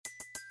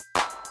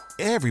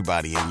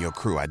Everybody in your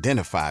crew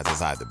identifies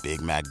as either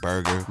Big Mac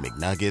Burger,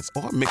 McNuggets,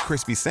 or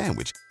McCrispy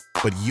Sandwich.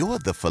 But you're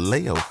the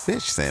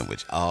Filet-O-Fish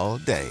Sandwich all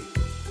day.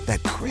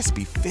 That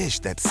crispy fish,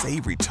 that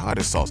savory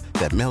tartar sauce,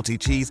 that melty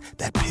cheese,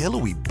 that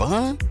pillowy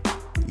bun.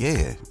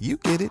 Yeah, you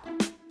get it.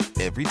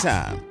 Every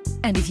time.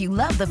 And if you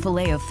love the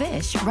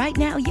Filet-O-Fish, right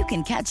now you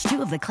can catch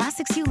two of the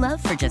classics you love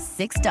for just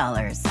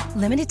 $6.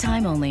 Limited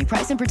time only.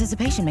 Price and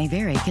participation may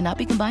vary. Cannot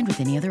be combined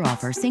with any other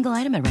offer. Single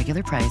item at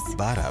regular price.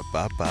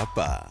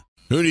 Ba-da-ba-ba-ba.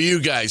 Who do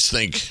you guys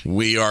think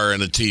we are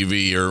in a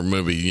TV or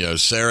movie? You know,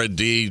 Sarah,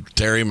 Dee,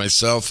 Terry,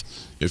 myself.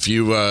 If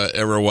you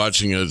ever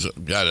watching it,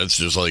 God, it's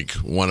just like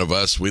one of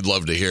us. We'd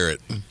love to hear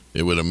it.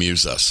 It would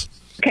amuse us.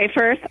 Okay,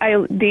 first,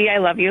 Dee, I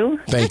love you.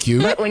 Thank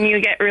you. But when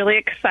you get really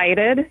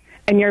excited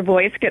and your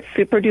voice gets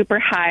super duper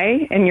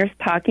high and you're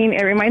talking,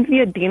 it reminds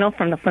me of Dino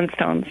from the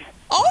Flintstones.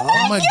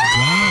 Oh my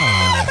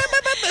God.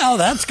 Oh,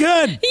 that's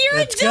good. You're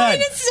that's a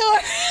dinosaur.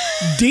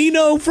 Good.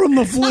 Dino from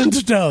the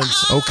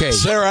Flintstones. Okay.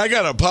 Sarah, I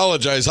got to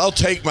apologize. I'll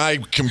take my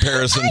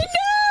comparison.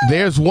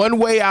 There's one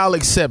way I'll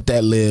accept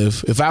that,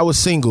 Liv. If I was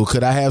single,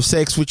 could I have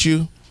sex with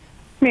you?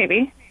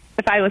 Maybe,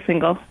 if I was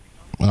single.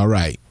 All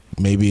right.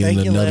 Maybe Thank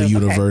in you, another Liv.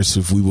 universe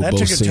if we were That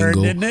both took a turn,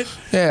 single. didn't it?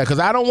 Yeah, because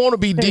I don't want to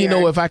be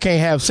Dino if I can't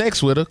have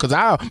sex with her, because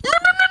I'll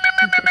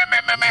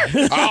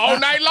all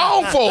night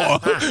long for her.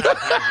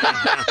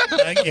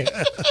 Thank you.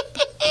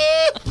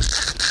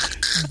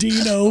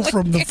 Dino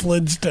from the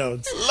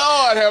Flintstones.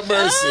 Lord have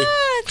mercy.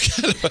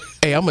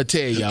 Hey, I'm going to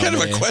tell y'all, Kind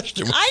of man. a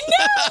question. I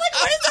know. Like,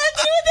 what does that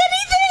do with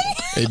anything?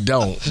 It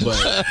don't,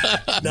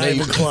 but Not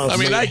even close. I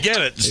mean, I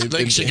get it.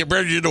 Like she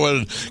compared you to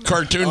a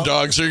cartoon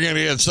dog, so you're going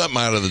to get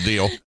something out of the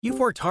deal. You've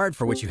worked hard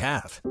for what you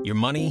have. Your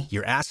money,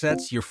 your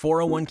assets, your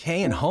 401k,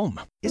 and home.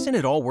 Isn't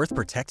it all worth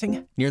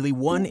protecting? Nearly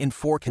 1 in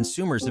 4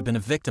 consumers have been a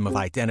victim of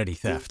identity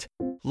theft.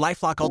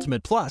 LifeLock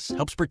Ultimate Plus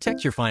helps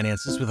protect your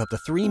finances with up to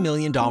 $3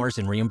 million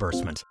in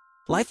reimbursement.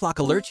 LifeLock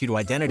alerts you to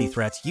identity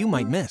threats you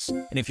might miss.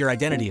 And if your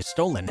identity is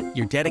stolen,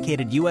 your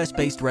dedicated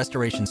U.S.-based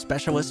restoration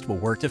specialist will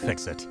work to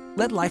fix it.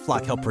 Let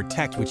LifeLock help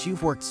protect what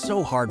you've worked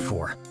so hard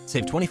for.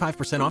 Save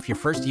 25% off your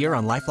first year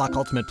on LifeLock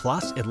Ultimate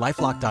Plus at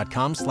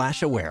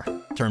LifeLock.com/aware.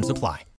 Terms apply.